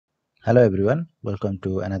Hello everyone, welcome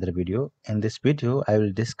to another video. In this video, I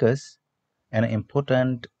will discuss an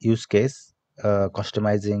important use case,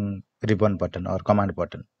 customizing ribbon button or command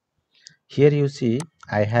button. Here you see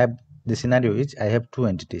I have the scenario is I have two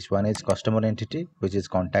entities. One is customer entity, which is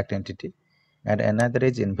contact entity, and another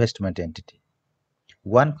is investment entity.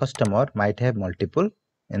 One customer might have multiple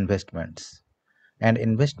investments, and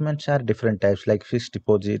investments are different types like fixed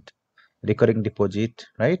deposit, recurring deposit,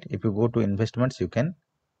 right? If you go to investments, you can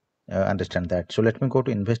understand that. So let me go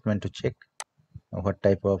to investment to check what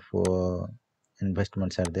type of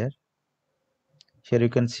investments are there. Here you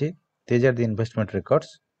can see these are the investment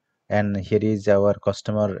records, and here is our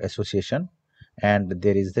customer association, and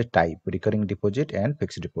there is the type recurring deposit and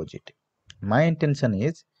fixed deposit. My intention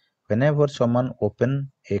is whenever someone open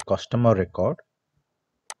a customer record,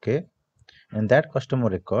 okay, in that customer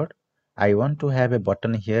record I want to have a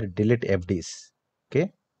button here, delete FDs,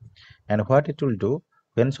 okay, and what it will do,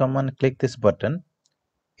 when someone click this button,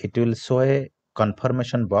 it will show a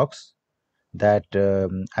confirmation box that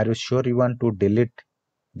are you sure you want to delete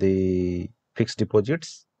the fixed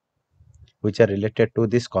deposits which are related to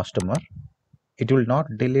this customer. It will not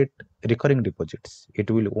delete recurring deposits,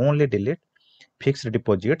 it will only delete fixed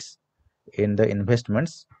deposits in the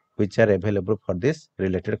investments which are available for this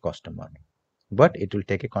related customer, but it will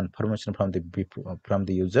take a confirmation from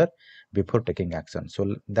the user before taking action.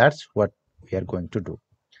 So that's what we are going to do.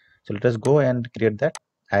 So let us go and create that.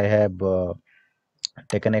 I have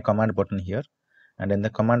taken a command button here, and in the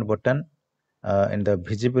command button, in the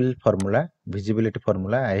visibility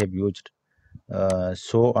formula, I have used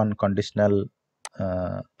show on conditional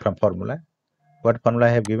from formula. What formula I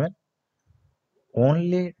have given?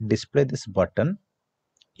 Only display this button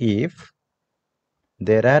if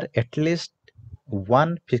there are at least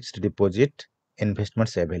one fixed deposit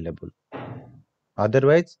investments available.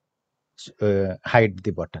 Otherwise, hide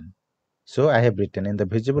the button. So I have written in the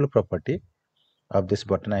visible property of this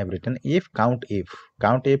button, I have written if count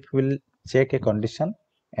if will check a condition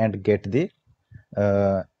and get the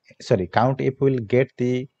count if will get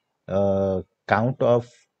the count of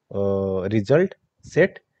result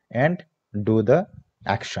set and do the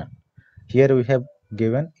action. Here we have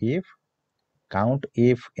given if count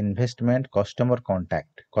if investment customer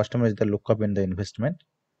contact. Customer is the lookup in the investment.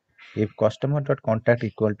 If customer dot contact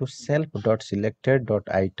equal to self dot selected dot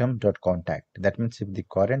item dot contact. That means if the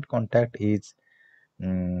current contact is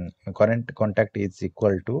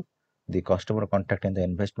equal to the customer contact in the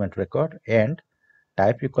investment record, and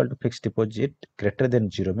type equal to fixed deposit greater than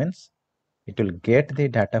 0 means it will get the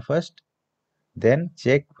data first, then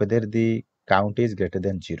check whether the count is greater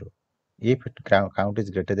than 0. If count is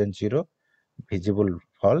greater than 0, visible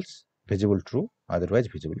false, visible true, otherwise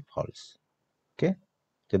visible false. Okay,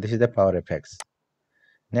 so this is the powerfx.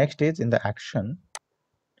 Next is in the action,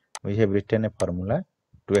 we have written a formula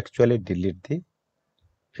to actually delete the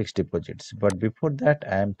fixed deposits, but before that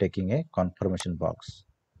I am taking a confirmation box.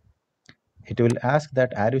 It will ask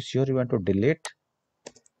that are you sure you want to delete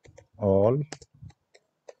all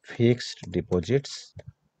fixed deposits,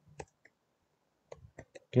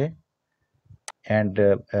 okay, and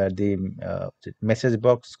the message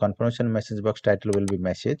box, confirmation message box title will be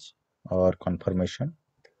message or confirmation.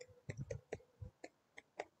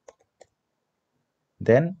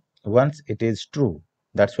 Then once it is true,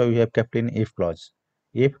 that's why we have kept in if clause.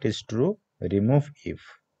 If it is true, remove if.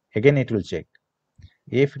 Again it will check.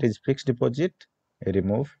 If it is fixed deposit,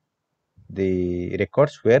 remove the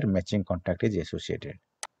records where matching contact is associated.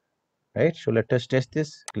 Right? So let us test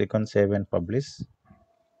this. Click on save and publish.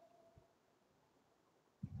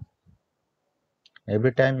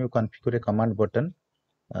 Every time you configure a command button,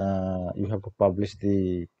 you have to publish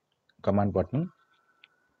the command button,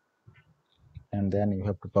 and then you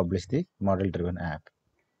have to publish the model driven app.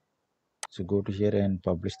 So go to here and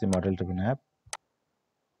publish the model driven app.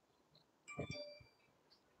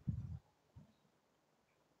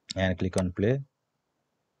 And click on play.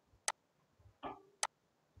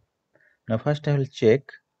 Now first I will check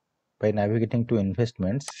by navigating to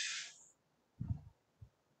investments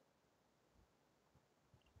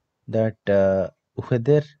that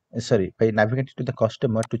whether by navigating to the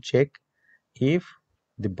customer to check if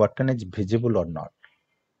the button is visible or not.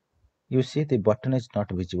 You see the button is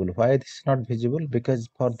not visible. Why this is not visible? Because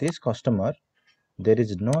for this customer there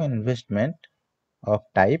is no investment of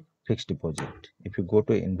type fixed deposit. If you go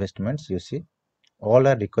to investments, you see all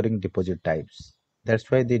are recurring deposit types.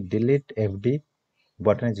 That's why the delete FD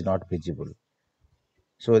button is not visible.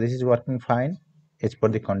 So this is working fine. It's for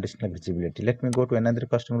the conditional visibility. Let me go to another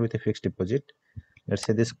customer with a fixed deposit. Let's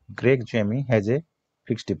say this Greg Jamie has a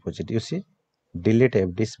fixed deposit. You see delete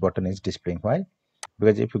FD button is displaying. Why?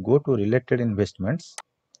 Because if you go to related investments,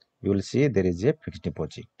 you will see there is a fixed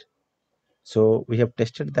deposit. So we have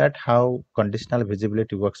tested that how conditional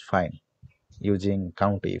visibility works fine using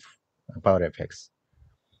count if powerfx.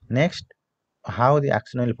 Next, how the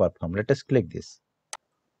action will perform. Let us click this.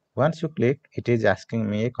 Once you click, it is asking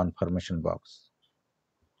me a confirmation box.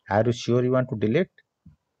 Are you sure you want to delete?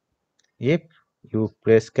 If you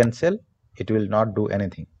press cancel, it will not do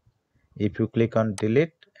anything. If you click on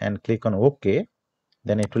delete and click on OK,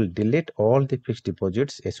 then it will delete all the fixed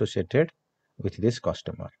deposits associated with this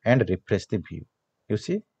customer and refresh the view. You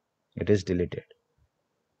see, it is deleted.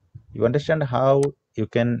 You understand how you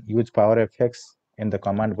can use powerfx in the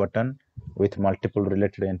command button with multiple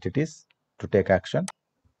related entities to take action.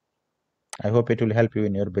 I hope it will help you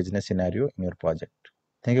in your business scenario in your project.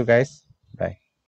 Thank you guys. Bye.